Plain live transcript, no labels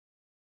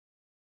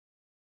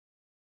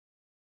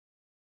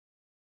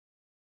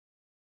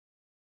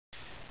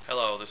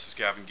Hello, this is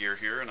Gavin Gear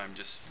here, and I'm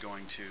just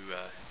going to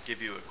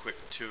give you a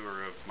quick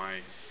tour of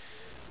my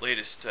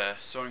latest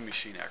sewing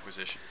machine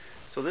acquisition.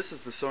 So this is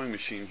the sewing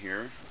machine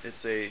here.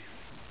 It's a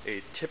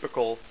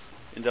typical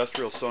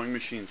industrial sewing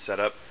machine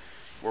setup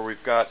where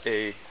we've got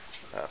a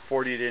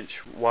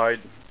 48-inch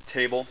wide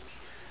table,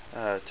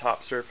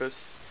 top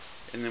surface,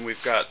 and then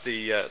we've got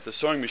the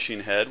sewing machine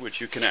head, which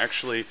you can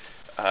actually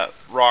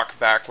rock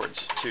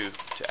backwards to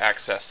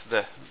access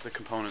the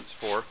components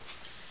for.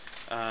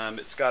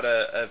 It's got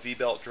a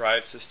V-belt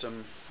drive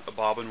system, a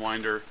bobbin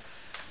winder,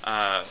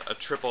 a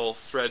triple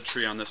thread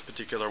tree on this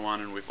particular one,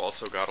 and we've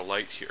also got a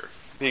light here.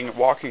 Being a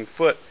walking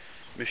foot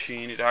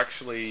machine, it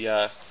actually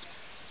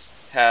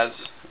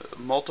has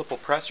multiple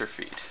presser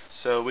feet.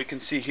 So we can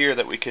see here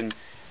that we can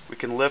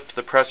lift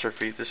the presser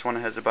feet. This one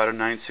has about a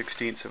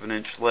 9/16 of an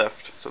inch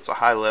lift, so it's a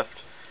high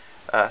lift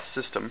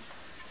system.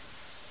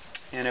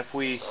 And if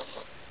we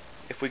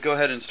go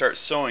ahead and start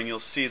sewing, you'll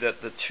see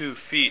that the 2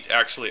 feet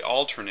actually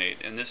alternate,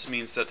 and this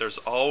means that there's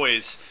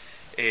always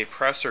a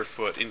presser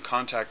foot in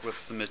contact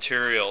with the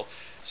material,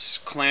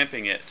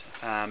 clamping it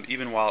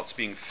even while it's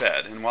being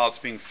fed. And while it's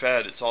being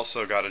fed, it's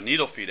also got a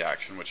needle feed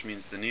action, which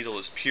means the needle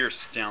is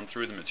pierced down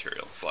through the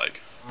material.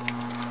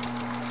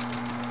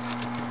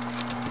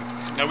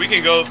 Now we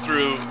can go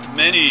through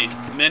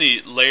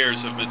many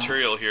layers of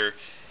material here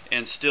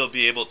and still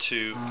be able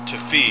to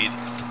feed,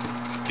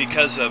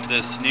 because of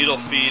this needle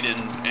feed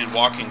and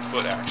walking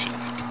foot action.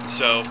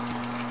 So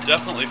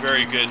definitely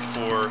very good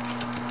for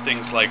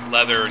things like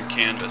leather and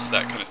canvas,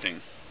 that kind of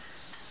thing.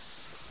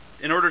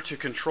 In order to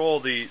control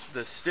the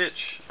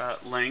stitch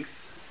length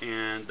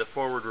and the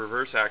forward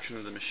reverse action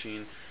of the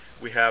machine,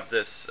 we have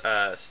this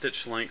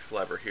stitch length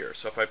lever here.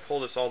 So if I pull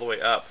this all the way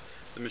up,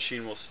 the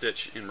machine will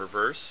stitch in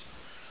reverse.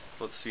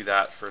 So let's see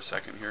that for a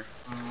second here.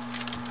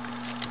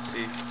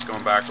 See, it's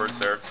going backwards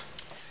there.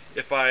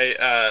 If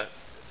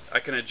I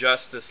can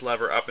adjust this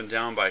lever up and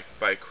down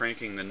by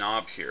cranking the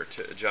knob here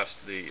to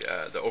adjust the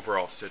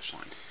overall stitch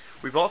length.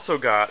 We've also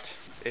got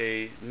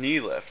a knee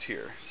lift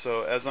here.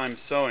 So as I'm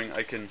sewing,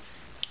 I can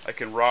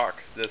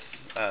rock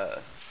this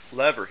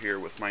lever here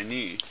with my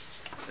knee,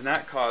 and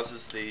that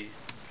causes the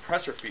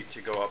presser feet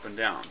to go up and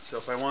down. So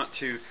if I want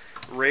to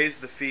raise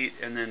the feet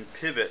and then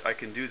pivot, I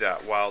can do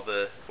that while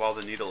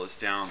the needle is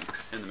down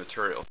in the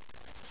material.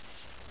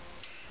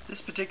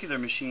 This particular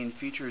machine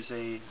features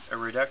a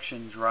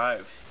reduction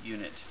drive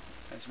unit,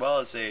 as well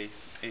as a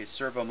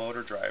servo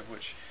motor drive,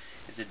 which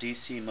is a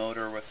DC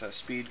motor with a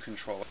speed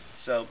control.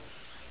 So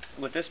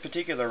with this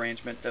particular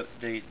arrangement,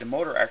 the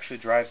motor actually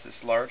drives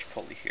this large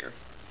pulley here,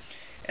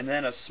 and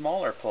then a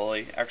smaller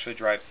pulley actually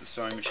drives the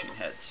sewing machine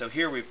head. So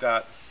here we've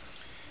got,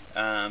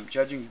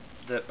 judging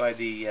by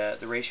the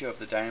ratio of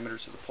the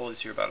diameters of the pulleys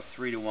here, about a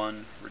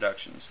 3-to-1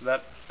 reduction. So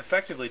that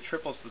effectively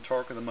triples the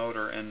torque of the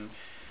motor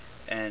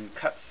and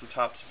cuts the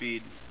top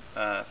speed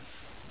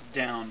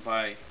down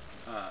by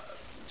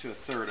to a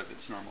third of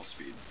its normal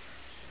speed.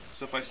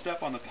 So if I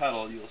step on the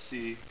pedal, you'll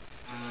see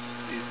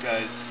these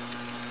guys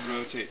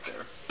rotate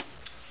there.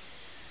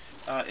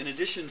 In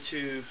addition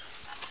to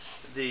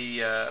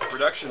the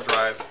reduction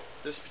drive,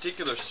 this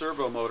particular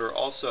servo motor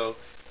also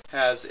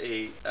has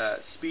a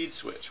speed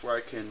switch where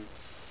I can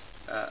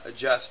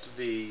adjust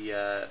the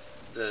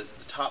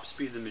top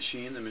speed of the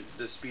machine,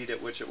 the speed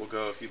at which it will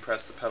go if you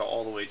press the pedal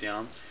all the way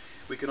down.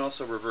 We can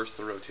also reverse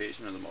the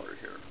rotation of the motor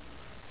here.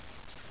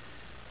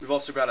 We've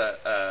also got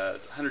a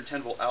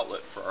 110 volt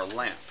outlet for our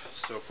lamp.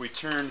 So if we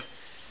turn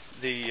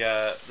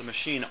the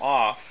machine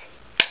off,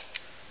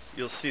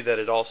 you'll see that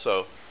it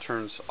also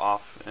turns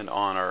off and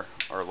on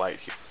our light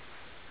here.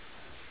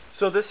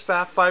 So this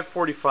Pfaff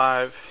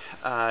 545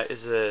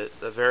 is a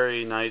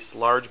very nice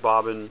large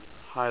bobbin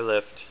high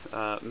lift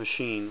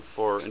machine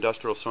for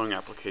industrial sewing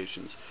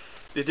applications.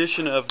 The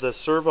addition of the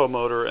servo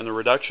motor and the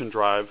reduction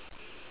drive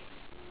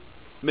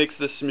makes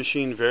this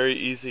machine very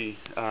easy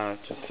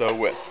to sew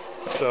with.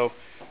 So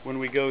when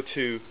we go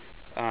to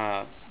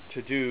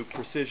do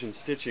precision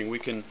stitching, we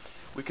can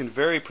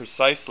very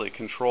precisely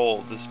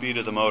control the speed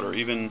of the motor,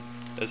 even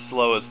as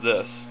slow as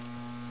this.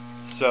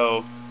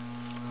 So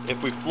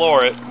if we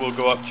floor it, we'll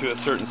go up to a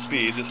certain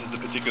speed. This is the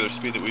particular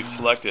speed that we've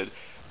selected,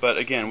 but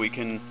again, we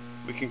can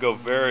go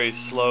very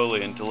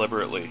slowly and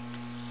deliberately.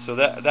 So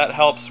that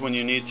helps when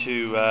you need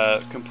to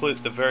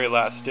complete the very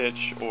last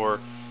stitch, or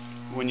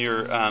when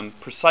you're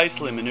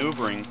precisely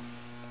maneuvering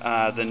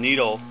the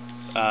needle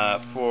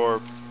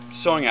for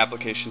sewing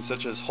applications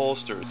such as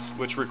holsters,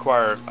 which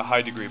require a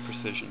high degree of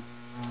precision.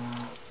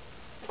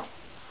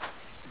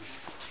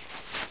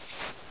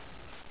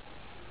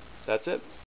 That's it.